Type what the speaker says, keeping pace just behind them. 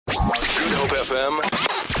FM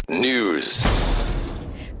News.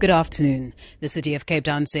 Good afternoon. The City of Cape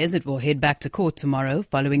Town says it will head back to court tomorrow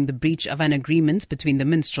following the breach of an agreement between the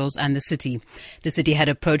minstrels and the city. The city had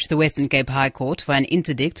approached the Western Cape High Court for an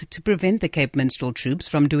interdict to prevent the Cape Minstrel troops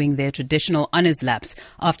from doing their traditional honours laps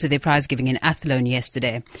after their prize giving in Athlone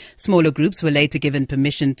yesterday. Smaller groups were later given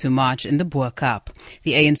permission to march in the Boer Cup.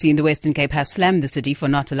 The ANC in the Western Cape has slammed the city for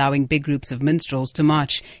not allowing big groups of minstrels to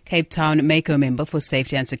march. Cape Town MACO member for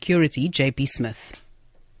Safety and Security, JP Smith.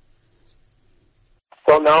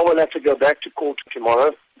 Well, now we'll have to go back to court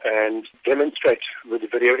tomorrow and demonstrate with the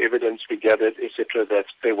video evidence we gathered, etc., that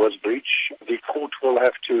there was breach. The court will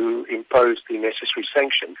have to impose the necessary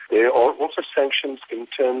sanctions. There are also sanctions in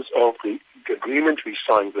terms of the agreement we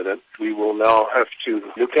signed with them. We will now have to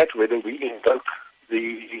look at whether we invoke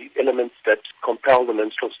the elements that compel the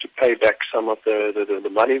minstrels to pay back some of the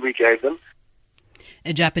money we gave them.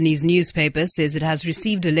 A Japanese newspaper says it has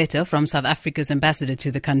received a letter from South Africa's ambassador to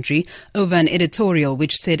the country over an editorial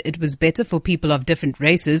which said it was better for people of different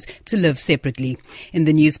races to live separately. In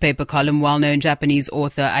the newspaper column, well-known Japanese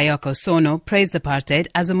author Ayako Sono praised apartheid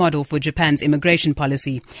as a model for Japan's immigration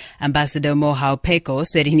policy. Ambassador Mohao Peko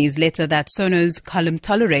said in his letter that Sono's column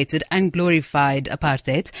tolerated and glorified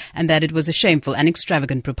apartheid and that it was a shameful and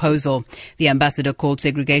extravagant proposal. The ambassador called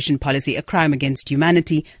segregation policy a crime against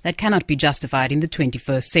humanity that cannot be justified in the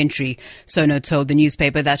 21st century. Sono told the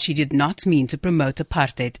newspaper that she did not mean to promote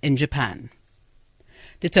apartheid in Japan.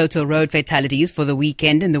 The total road fatalities for the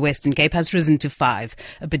weekend in the Western Cape has risen to 5.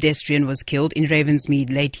 A pedestrian was killed in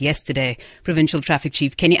Ravensmead late yesterday. Provincial Traffic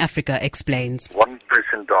Chief Kenny Africa explains. One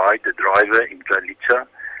person died, the driver in Galicia.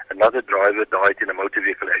 Another driver died in a motor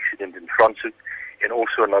vehicle accident in Franschhoek, and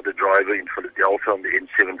also another driver in Philadelphia on the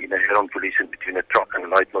N7 in a head-on collision between a truck and a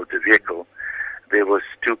light motor vehicle. There was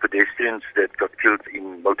 2 pedestrians that got killed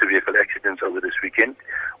in motor vehicle accidents over this weekend,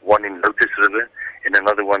 one in Lotus River and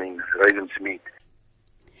another one in Ravensmead.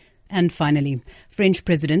 And finally, French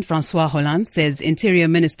President François Hollande says Interior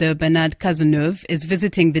Minister Bernard Cazeneuve is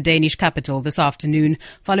visiting the Danish capital this afternoon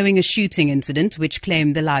following a shooting incident which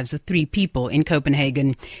claimed the lives of 3 people in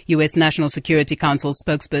Copenhagen. U.S. National Security Council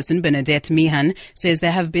spokesperson Bernadette Meehan says they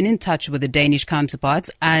have been in touch with the Danish counterparts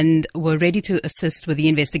and were ready to assist with the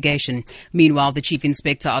investigation. Meanwhile, the Chief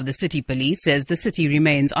Inspector of the City Police says the city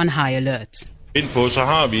remains on high alert. We believe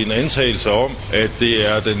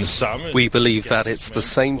that it's the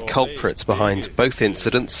same culprit behind both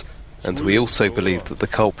incidents, and we also believe that the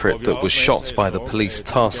culprit that was shot by the police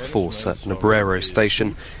task force at Nebrero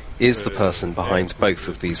station is the person behind both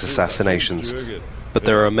of these assassinations. But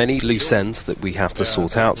there are many loose ends that we have to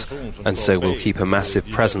sort out, and so we'll keep a massive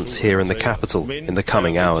presence here in the capital in the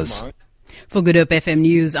coming hours. For Good Hope FM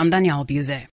News, I'm Danielle Buse.